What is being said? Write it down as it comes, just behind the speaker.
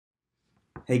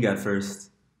Hey, God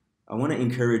First. I want to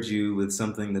encourage you with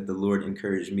something that the Lord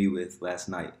encouraged me with last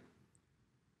night.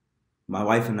 My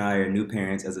wife and I are new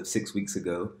parents as of 6 weeks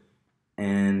ago,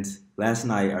 and last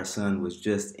night our son was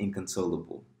just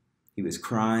inconsolable. He was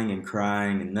crying and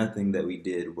crying, and nothing that we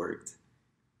did worked.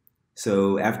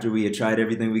 So after we had tried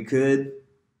everything we could,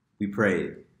 we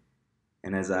prayed.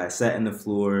 And as I sat on the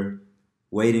floor,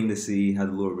 waiting to see how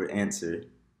the Lord would answer,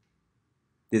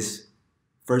 this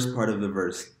first part of the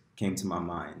verse came to my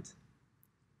mind.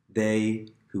 They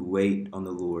who wait on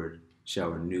the Lord shall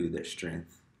renew their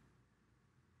strength.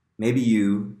 Maybe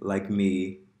you, like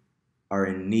me, are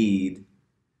in need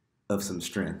of some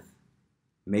strength.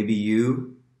 Maybe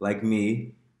you, like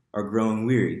me, are growing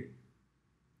weary.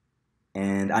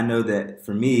 And I know that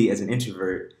for me, as an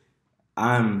introvert,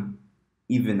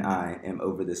 even I am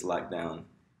over this lockdown.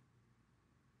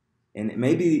 And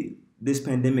maybe this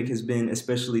pandemic has been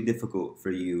especially difficult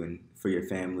for you and for your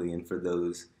family and for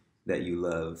those that you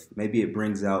love. Maybe it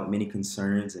brings out many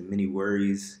concerns and many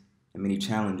worries and many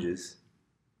challenges.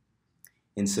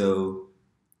 And so,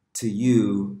 to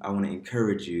you, I want to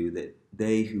encourage you that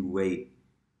they who wait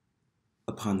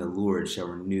upon the Lord shall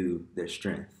renew their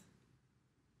strength.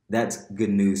 That's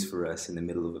good news for us in the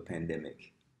middle of a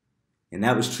pandemic. And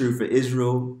that was true for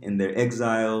Israel in their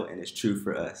exile, and it's true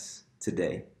for us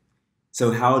today.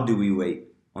 So, how do we wait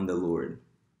on the Lord?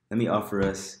 Let me offer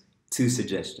us two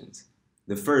suggestions.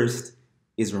 The first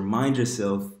is remind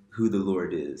yourself who the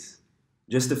Lord is.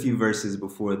 Just a few verses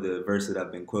before the verse that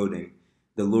I've been quoting,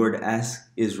 the Lord asked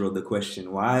Israel the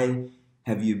question, "Why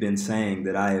have you been saying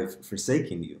that I have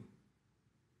forsaken you?"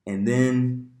 And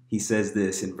then he says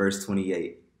this in verse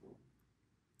 28,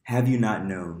 "Have you not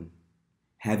known?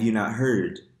 Have you not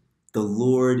heard? The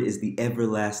Lord is the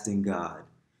everlasting God,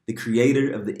 the creator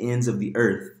of the ends of the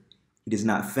earth. He does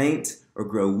not faint or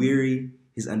grow weary.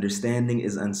 His understanding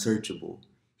is unsearchable.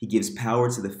 He gives power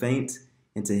to the faint,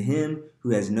 and to him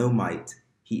who has no might,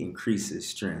 he increases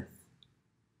strength."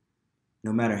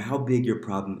 No matter how big your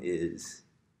problem is,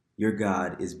 your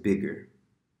God is bigger.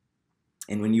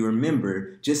 And when you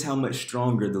remember just how much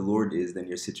stronger the Lord is than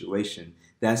your situation,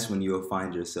 that's when you will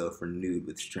find yourself renewed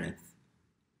with strength.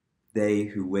 They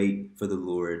who wait for the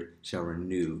Lord shall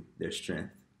renew their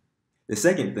strength. The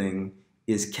second thing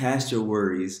is cast your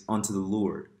worries onto the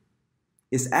Lord.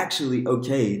 It's actually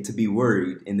okay to be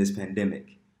worried in this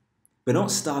pandemic, but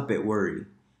don't stop at worry.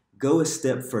 Go a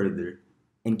step further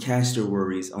and cast your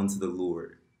worries onto the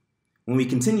Lord. When we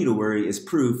continue to worry, it's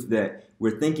proof that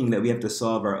we're thinking that we have to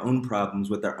solve our own problems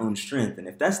with our own strength. And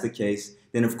if that's the case,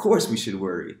 then of course we should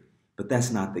worry. But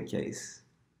that's not the case.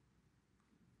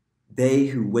 They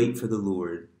who wait for the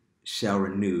Lord shall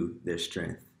renew their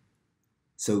strength.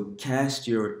 So cast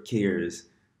your cares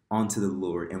onto the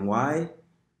Lord. And why?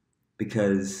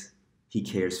 Because he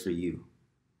cares for you.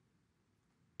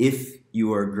 If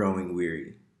you are growing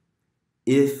weary,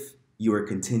 if you are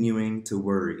continuing to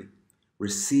worry,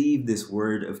 receive this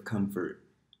word of comfort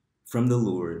from the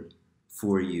Lord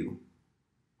for you.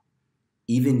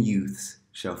 Even youths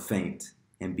shall faint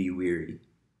and be weary,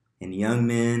 and young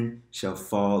men shall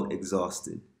fall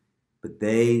exhausted. But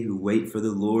they who wait for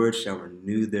the Lord shall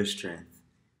renew their strength.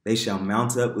 They shall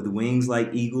mount up with wings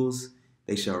like eagles.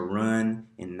 They shall run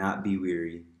and not be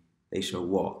weary. They shall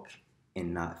walk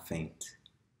and not faint.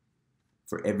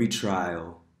 For every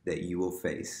trial that you will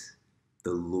face,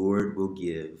 the Lord will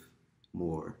give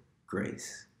more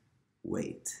grace.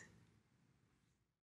 Wait.